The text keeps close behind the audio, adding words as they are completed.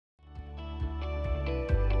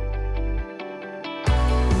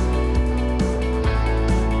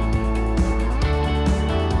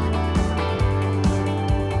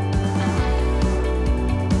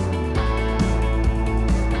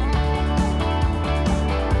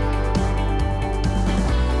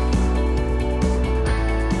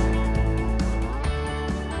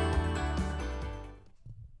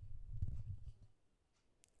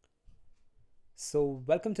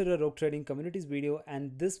welcome to the Rogue Trading Communities video,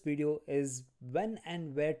 and this video is when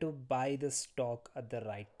and where to buy the stock at the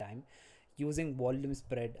right time using volume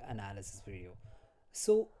spread analysis video.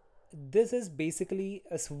 So this is basically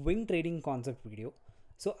a swing trading concept video.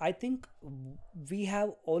 So I think we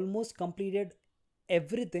have almost completed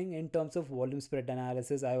everything in terms of volume spread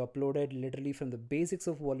analysis. I've uploaded literally from the basics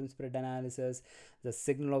of volume spread analysis, the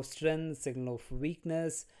signal of strength, signal of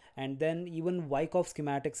weakness, and then even Wyckoff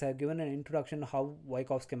schematics. I've given an introduction how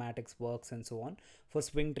Wyckoff schematics works and so on for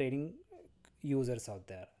swing trading users out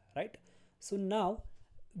there, right? So now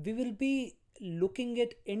we will be looking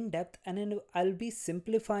at in depth, and then I'll be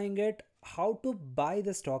simplifying it how to buy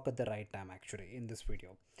the stock at the right time actually in this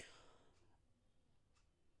video.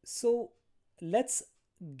 So let's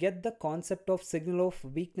get the concept of signal of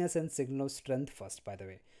weakness and signal of strength first, by the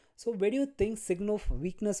way. So where do you think signal of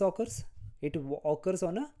weakness occurs? It occurs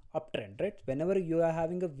on a uptrend, right? Whenever you are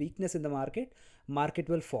having a weakness in the market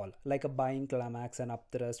will fall, like a buying climax and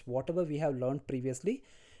upthrust, whatever we have learned previously.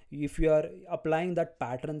 If you are applying that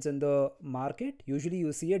patterns in the market, usually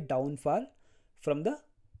you see a downfall from the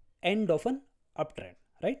end of an uptrend,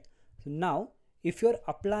 right? So now if you're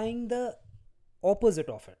applying the opposite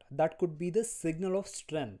of it, that could be the signal of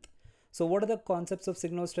strength. So what are the concepts of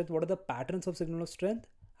signal of strength? What are the patterns of signal of strength?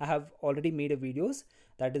 I have already made a videos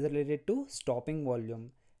that is related to stopping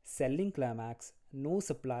volume, selling climax, no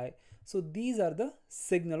supply. So these are the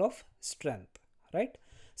signal of strength, right?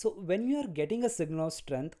 So when you are getting a signal of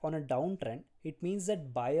strength on a downtrend, it means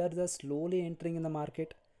that buyers are slowly entering in the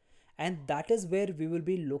market, and that is where we will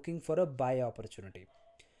be looking for a buy opportunity.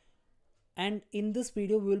 And in this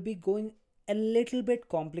video we will be going a little bit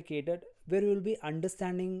complicated, where we will be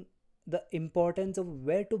understanding the importance of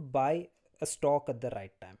where to buy a stock at the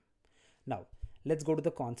right time. Now let's go to the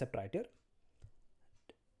concept right here.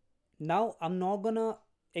 Now I'm not gonna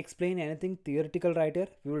explain anything theoretical right here.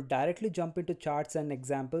 We will directly jump into charts and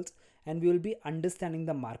examples, and we will be understanding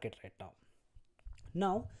the market right now.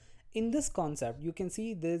 Now in this concept you can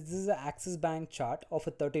see this is an Axis Bank chart of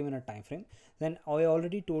a 30-minute time frame. Then I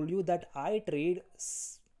already told you that I trade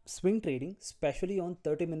swing trading especially on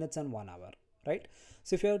 30 minutes and 1 hour, right?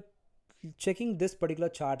 So if you're checking this particular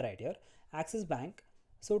chart right here, Axis Bank,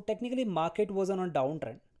 so technically market was on a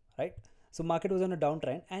downtrend, right? So market was on a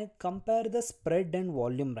downtrend, and compare the spread and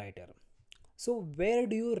volume right here. So where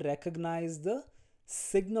do you recognize the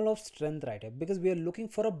signal of strength right here? Because we are looking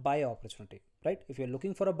for a buy opportunity, right? If you're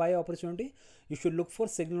looking for a buy opportunity, you should look for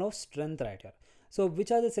signal of strength right here. So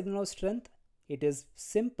which are the signal of strength? It is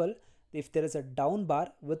simple. If there is a down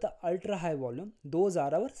bar with the ultra high volume, those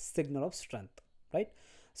are our signal of strength, right?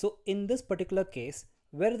 So in this particular case,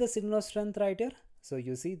 where is the signal of strength right here? So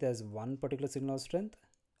you see there's one particular signal of strength,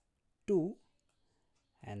 2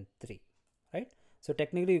 and 3, right? So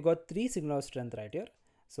technically you got 3 signal of strength right here.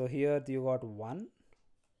 So here you got 1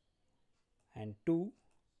 and 2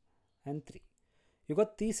 and 3. You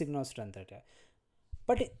got 3 signal of strength right here.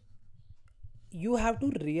 But you have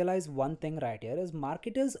to realize one thing right here is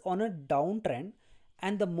market is on a downtrend,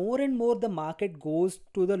 and the more and more the market goes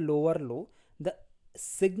to the lower low, the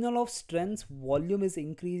signal of strength volume is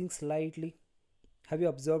increasing slightly. Have you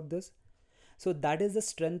observed this? So that is the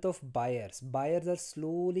strength of buyers. Buyers are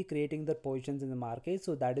slowly creating their positions in the market.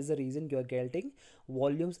 So that is the reason you are getting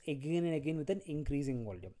volumes again and again with an increasing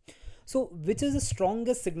volume. So which is the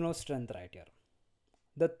strongest signal of strength right here?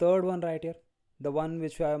 The third one right here, the one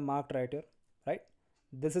which I have marked right here, right?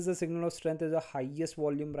 This is the signal of strength, is the highest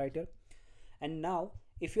volume right here. And now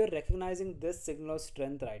if you're recognizing this signal of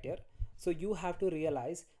strength right here, so you have to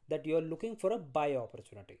realize that you're looking for a buy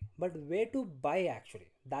opportunity. But where to buy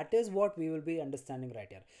actually? That is what we will be understanding right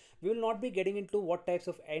here. We will not be getting into what types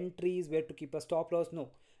of entries, where to keep a stop loss. No,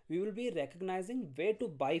 we will be recognizing where to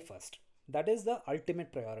buy first. That is the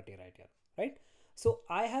ultimate priority right here, right? So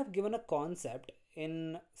I have given a concept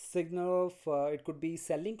in signal of it could be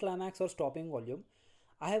selling climax or stopping volume.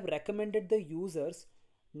 I have recommended the users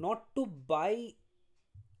not to buy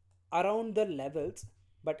around the levels,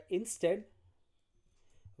 but instead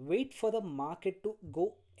wait for the market to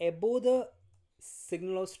go above the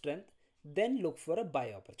signal of strength, then look for a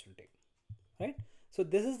buy opportunity, right? So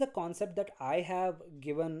this is the concept that I have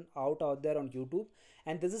given out there on YouTube,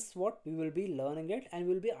 and this is what we will be learning it, and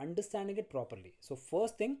we will be understanding it properly. So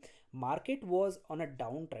first thing, market was on a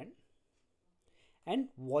downtrend and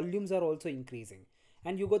volumes are also increasing,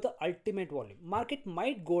 and you got the ultimate volume. Market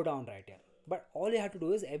might go down right here, but all you have to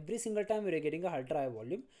do is every single time you're getting a ultra high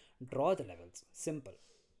volume, draw the levels. Simple.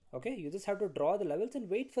 Okay, you just have to draw the levels and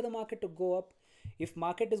wait for the market to go up. If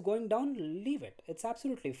market is going down, leave it. It's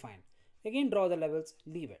absolutely fine. Again, draw the levels,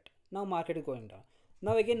 leave it. Now market is going down.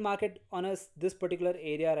 Now again market on us this particular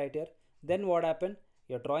area right here. Then what happened?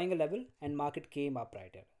 You're drawing a level and market came up right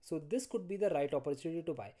here. So this could be the right opportunity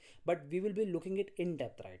to buy, but we will be looking it in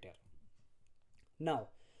depth right here. Now,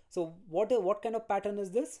 so what kind of pattern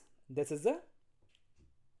is this? This is a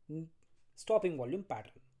stopping volume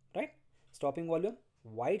pattern, right? Stopping volume,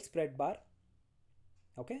 widespread bar,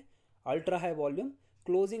 okay, ultra high volume,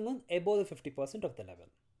 closing on above the 50% of the level,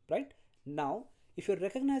 right? Now if you're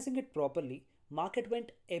recognizing it properly, market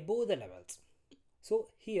went above the levels, so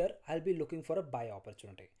here I'll be looking for a buy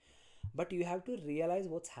opportunity. But you have to realize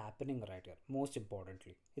what's happening right here. Most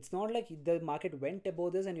importantly, it's not like the market went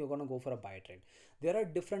above this and you're going to go for a buy trade. There are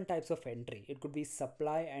different types of entry. It could be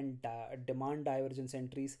supply and demand divergence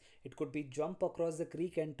entries. It could be jump across the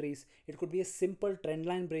creek entries. It could be a simple trend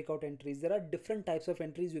line breakout entries. There are different types of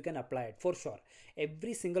entries you can apply it for sure.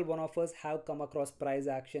 Every single one of us have come across price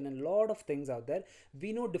action and lot of things out there.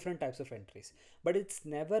 We know different types of entries, but it's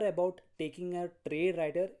never about taking a trade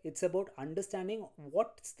right here. It's about understanding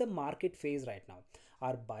what's the market phase right now.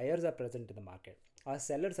 Our buyers are present in the market, our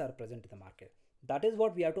sellers are present in the market. That is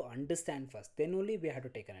what we have to understand first, then only we have to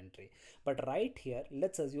take an entry. But right here,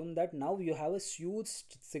 let's assume that now you have a huge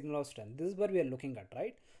signal of strength. This is what we are looking at,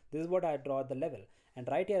 right? This is what I draw the level, and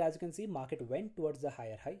right here as you can see, market went towards the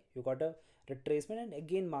higher high. You got a retracement and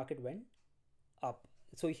again market went up.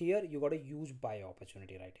 So here you got a huge buy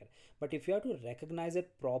opportunity right here. But if you have to recognize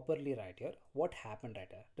it properly right here, what happened right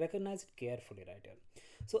here, recognize it carefully right here.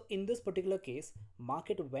 So in this particular case,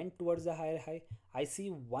 market went towards the higher high. I see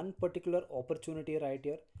one particular opportunity right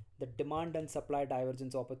here, the demand and supply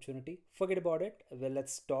divergence opportunity. Forget about it. Well,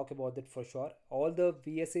 let's talk about it for sure. All the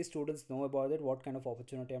VSA students know about it, what kind of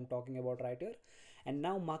opportunity I'm talking about right here. And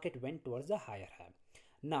now market went towards the higher high.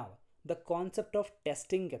 Now the concept of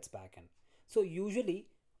testing gets back in. So usually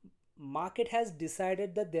market has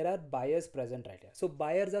decided that there are buyers present right here. So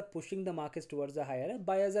buyers are pushing the markets towards the higher.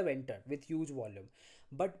 Buyers have entered with huge volume,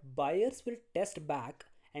 but buyers will test back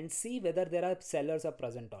and see whether there are sellers are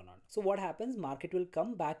present or not. So what happens? Market will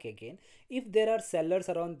come back again. If there are sellers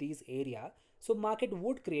around these area, so market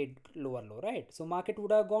would create lower low, right? So market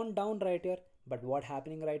would have gone down right here. But what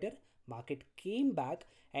happening right here? Market came back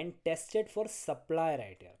and tested for supply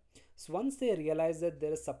right here. So once they realize that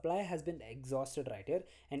their supply has been exhausted right here,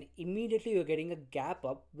 and immediately you're getting a gap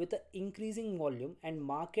up with an increasing volume and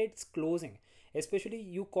markets closing. Especially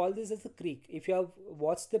you call this as a creek. If you have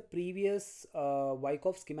watched the previous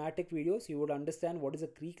Wyckoff schematic videos, you would understand what is a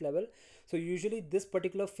creek level. So usually this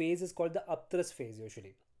particular phase is called the upthrust phase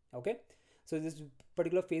usually. Okay. So this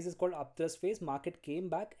particular phase is called upthrust phase. Market came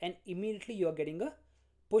back and immediately you are getting a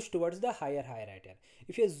push towards the higher high right here.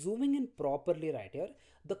 If you're zooming in properly right here,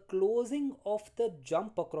 the closing of the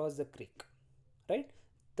jump across the creek, right?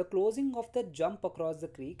 The closing of the jump across the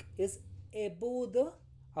creek is above the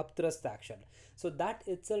upthrust action. So that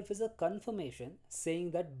itself is a confirmation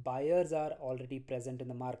saying that buyers are already present in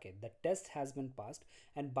the market. The test has been passed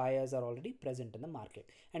and buyers are already present in the market.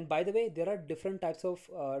 And by the way, there are different types of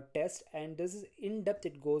tests, and this is in depth,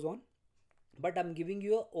 it goes on, but I'm giving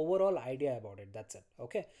you an overall idea about it. That's it.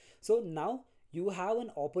 Okay. So now you have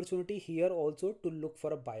an opportunity here also to look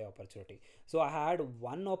for a buy opportunity. So I had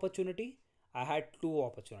one opportunity, I had two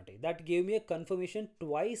opportunity. That gave me a confirmation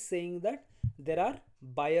twice saying that there are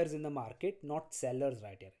buyers in the market, not sellers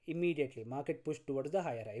right here. Immediately market pushed towards the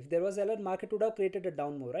higher high. If there was seller, market would have created a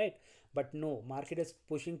down move, right? But no, market is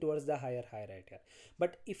pushing towards the higher high right here.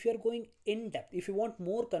 But if you're going in depth, if you want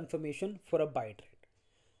more confirmation for a buy trade,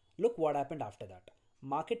 look what happened after that.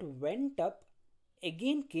 Market went up,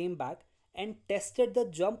 again came back and tested the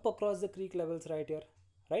jump across the creek levels right here,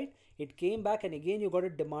 right? It came back and again you got a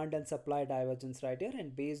demand and supply divergence right here,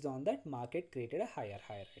 and based on that market created a higher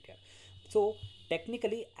high right here. So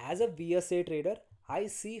technically as a VSA trader, I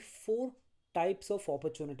see four types of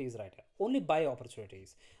opportunities right here, only buy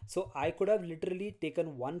opportunities. So I could have literally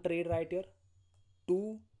taken one trade right here,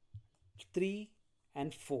 2, 3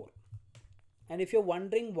 and 4. And if you're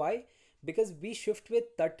wondering why, because we shift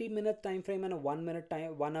with 30-minute time frame and a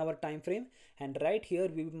 1 hour time frame, and right here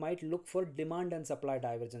we might look for demand and supply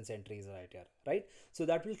divergence entries right here, right? So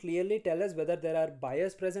that will clearly tell us whether there are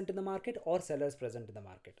buyers present in the market or sellers present in the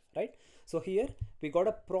market, right? So here we got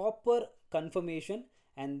a proper confirmation,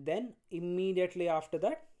 and then immediately after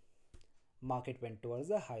that market went towards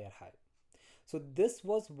the higher high. So this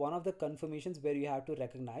was one of the confirmations where you have to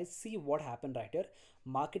recognize, see what happened right here.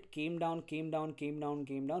 Market came down, came down, came down,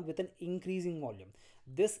 came down with an increasing volume.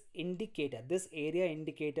 This indicator, this area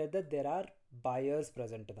indicated that there are buyers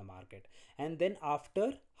present in the market. And then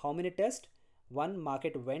after how many tests? One,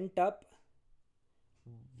 market went up,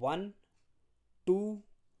 1, 2,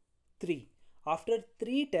 3. After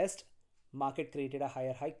three tests, market created a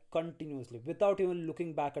higher high continuously without even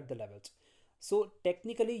looking back at the levels. So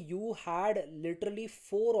technically you had literally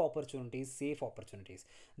four opportunities, safe opportunities.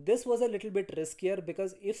 This was a little bit riskier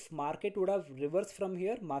because if market would have reversed from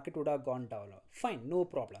here, market would have gone down. Fine, no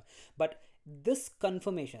problem. But this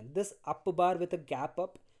confirmation, this up bar with a gap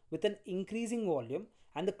up with an increasing volume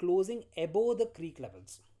and the closing above the creek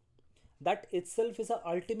levels, that itself is a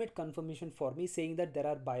ultimate confirmation for me saying that there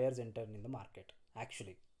are buyers entering in the market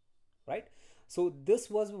actually, right? So this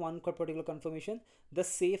was one particular confirmation. The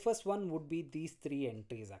safest one would be these three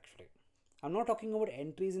entries actually. I'm not talking about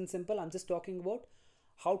entries in simple, I'm just talking about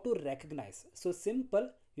how to recognize. So simple,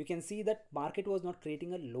 you can see that market was not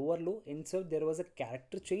creating a lower low, instead there was a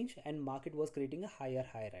character change and market was creating a higher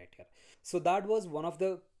high right here. So that was one of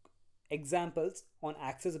the examples on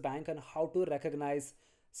Axis Bank and how to recognize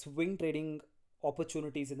swing trading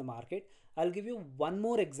opportunities in the market. I'll give you one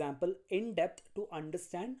more example in depth to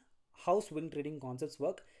understand how swing trading concepts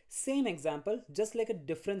work. Same example, just like a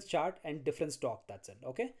different chart and different stock, that's it.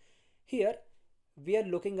 Okay, here we are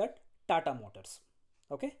looking at Tata Motors.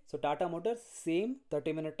 Okay, so Tata Motors, same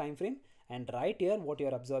 30-minute time frame, and right here what you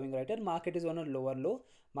are observing right here, market is on a lower low,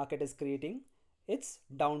 market is creating its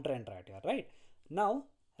downtrend right here, right? Now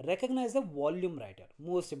recognize the volume right here.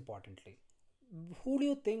 Most importantly, who do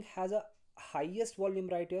you think has a highest volume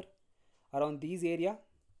right here? Around these area,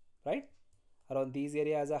 right? Around these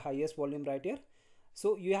area has a highest volume right here.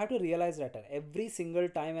 So you have to realize that every single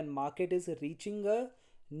time when market is reaching a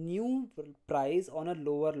new price on a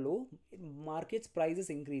lower low, market's price is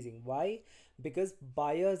increasing. Why? Because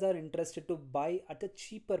buyers are interested to buy at a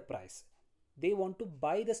cheaper price. They want to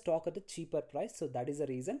buy the stock at a cheaper price, so that is the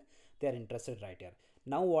reason they are interested right here.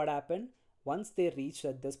 Now what happened, once they reach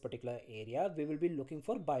at this particular area, we will be looking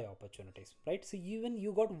for buy opportunities, right? So even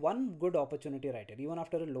you got one good opportunity right here, even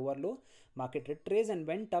after a lower low, market retraced and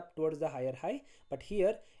went up towards the higher high, but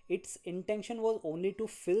here its intention was only to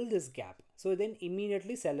fill this gap, so then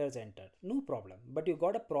immediately sellers entered, no problem, but you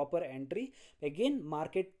got a proper entry. Again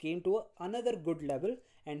market came to another good level,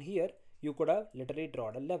 and here you could have literally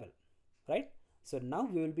drawn a level, right? So now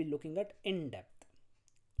we will be looking at in depth.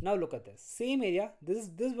 Now look at this same area, this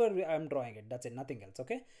is where I'm drawing it, that's it, nothing else.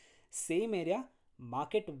 Okay, same area,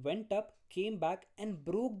 market went up, came back and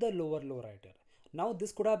broke the lower low right here. Now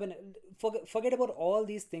this could have been, forget about all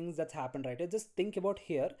these things that's happened right here, just think about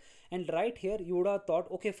here. And right here you would have thought,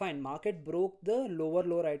 okay fine, market broke the lower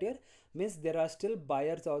low right here, means there are still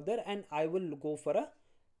buyers out there and I will look for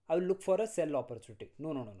a sell opportunity.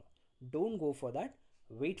 No, no, no, no, don't go for that.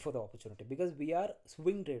 Wait for the opportunity, because we are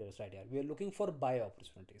swing traders right here, we are looking for buy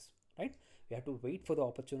opportunities, right? We have to wait for the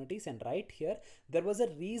opportunities. And right here there was a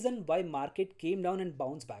reason why market came down and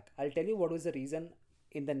bounced back. I'll tell you what was the reason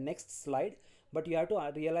in the next slide, but you have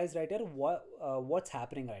to realize right here what's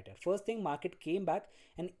happening right here. First thing, market came back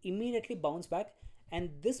and immediately bounced back, and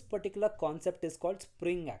this particular concept is called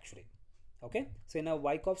spring actually. Okay, so in our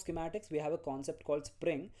Wyckoff schematics we have a concept called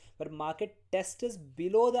spring, where market test is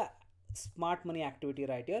below the smart money activity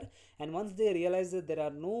right here, and once they realize that there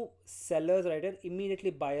are no sellers right here, immediately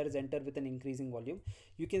buyers enter with an increasing volume.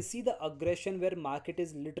 You can see the aggression where market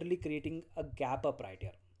is literally creating a gap up right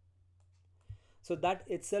here. So that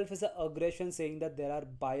itself is a aggression saying that there are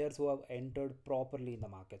buyers who have entered properly in the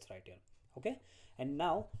markets right here. Okay, and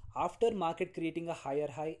now after market creating a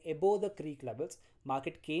higher high above the creek levels,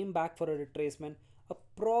 market came back for a retracement, a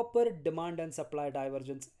proper demand and supply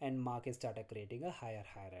divergence, and market started creating a higher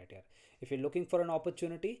high right here. If you're looking for an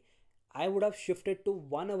opportunity, I would have shifted to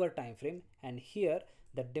 1 hour time frame, and here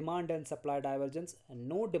the demand and supply divergence and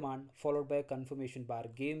no demand followed by a confirmation bar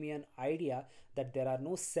gave me an idea that there are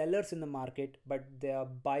no sellers in the market, but there are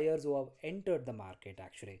buyers who have entered the market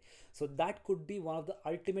actually. So that could be one of the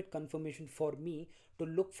ultimate confirmation for me to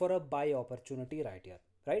look for a buy opportunity right here,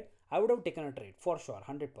 right? I would have taken a trade for sure,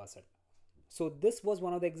 100%. So this was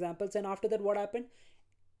one of the examples, and after that what happened,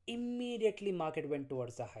 immediately market went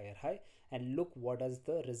towards the higher high, and look what is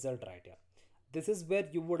the result right here. This is where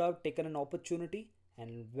you would have taken an opportunity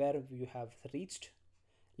and where you have reached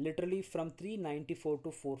literally from 394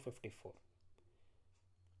 to 454,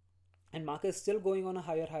 and market is still going on a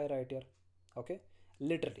higher high right here. Okay,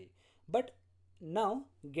 literally. But now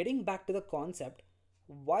getting back to the concept,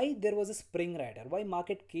 why there was a spring right here, why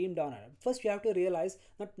market came down. First you have to realize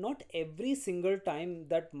that not every single time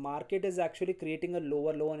that market is actually creating a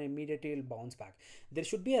lower low and immediately will bounce back. There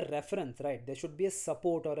should be a reference, right? There should be a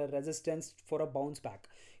support or a resistance for a bounce back.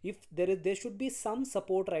 If there should be some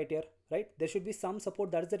support right here, right? There should be some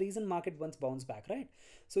support. That's the reason market once bounced back, right?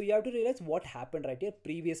 So you have to realize what happened right here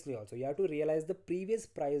previously. Also you have to realize the previous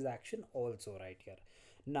price action also right here.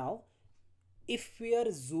 Now if we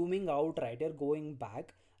are zooming out right here, going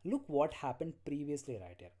back, look what happened previously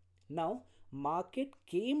right here. Now market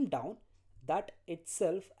came down, that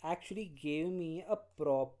itself actually gave me a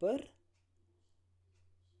proper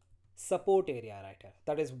support area right here.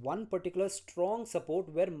 That is one particular strong support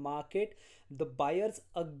where market, the buyers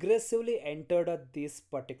aggressively entered at these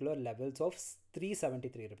particular levels of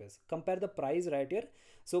 373 rupees. Compare the price right here.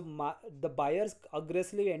 So the buyers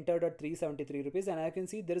aggressively entered at 373 rupees, and I can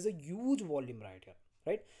see there is a huge volume right here,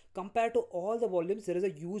 right? Compared to all the volumes, there is a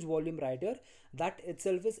huge volume right here. That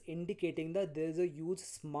itself is indicating that there is a huge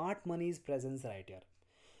smart money's presence right here.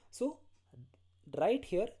 So right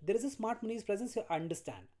here, there is a smart money's presence, you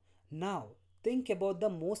understand. Now think about the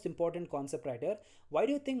most important concept right here. Why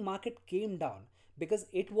do you think market came down? Because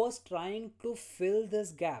it was trying to fill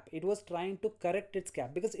this gap, it was trying to correct its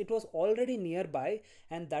gap, because it was already nearby,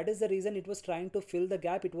 and that is the reason it was trying to fill the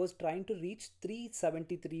gap. It was trying to reach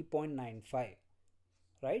 373.95,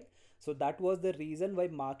 right? So that was the reason why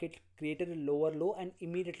market created a lower low and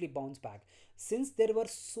immediately bounced back. Since there were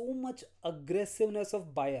so much aggressiveness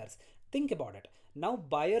of buyers, think about it. Now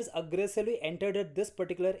buyers aggressively entered at this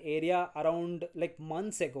particular area around like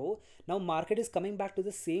months ago. Now market is coming back to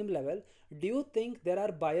the same level. Do you think there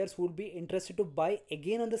are buyers who would be interested to buy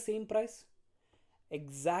again on the same price?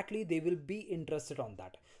 Exactly, they will be interested on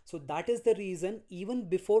that. So that is the reason, even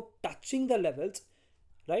before touching the levels,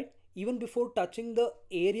 right, even before touching the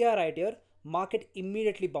area right here, market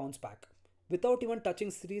immediately bounce back. Without even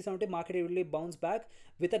touching 370, market immediately bounce back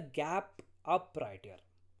with a gap up right here,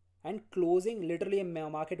 and closing literally a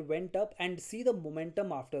market went up, and see the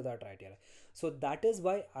momentum after that right here. So that is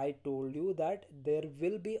why I told you that there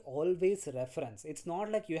will be always reference. It's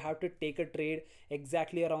not like you have to take a trade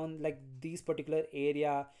exactly around like these particular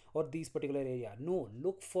area or these particular area. No,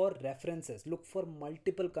 look for references, look for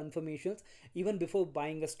multiple confirmations even before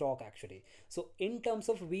buying a stock actually. So in terms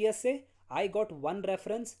of VSA, I got one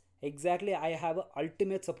reference. Exactly, I have a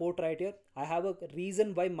ultimate support right here. I have a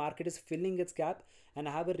reason why market is filling its gap, and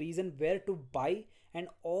I have a reason where to buy, and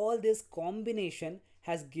all this combination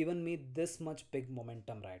has given me this much big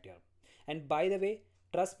momentum right here. And by the way,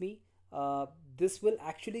 trust me, this will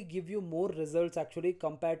actually give you more results actually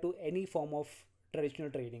compared to any form of traditional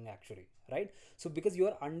trading actually, right? So because you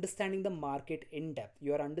are understanding the market in depth,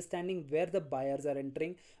 you are understanding where the buyers are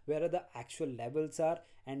entering, where are the actual levels are,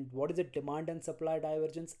 and what is the demand and supply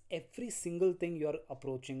divergence, every single thing you are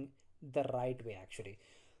approaching the right way actually.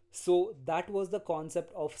 So that was the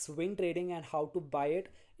concept of swing trading and how to buy it.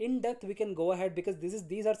 In depth we can go ahead, because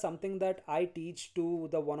these are something that I teach to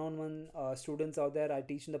the one-on-one students out there. I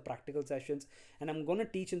teach in the practical sessions, and I'm going to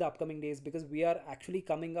teach in the upcoming days, because we are actually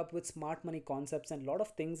coming up with smart money concepts and a lot of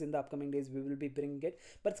things in the upcoming days we will be bringing it.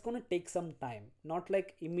 But it's going to take some time, not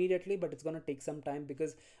like immediately, but it's going to take some time,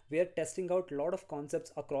 because we are testing out a lot of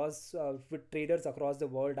concepts across with traders across the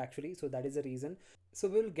world actually. So that is the reason. So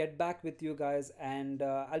we'll get back with you guys, and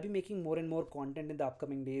I'll be making more and more content in the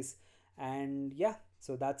upcoming days. And yeah,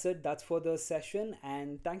 so that's it, that's for the session,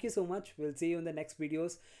 and thank you so much. We'll see you in the next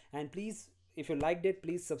videos, and please, if you liked it,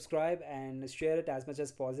 please subscribe and share it as much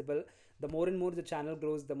as possible. The more and more the channel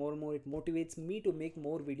grows, the more and more it motivates me to make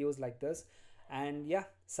more videos like this. And yeah,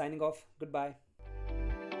 signing off, goodbye.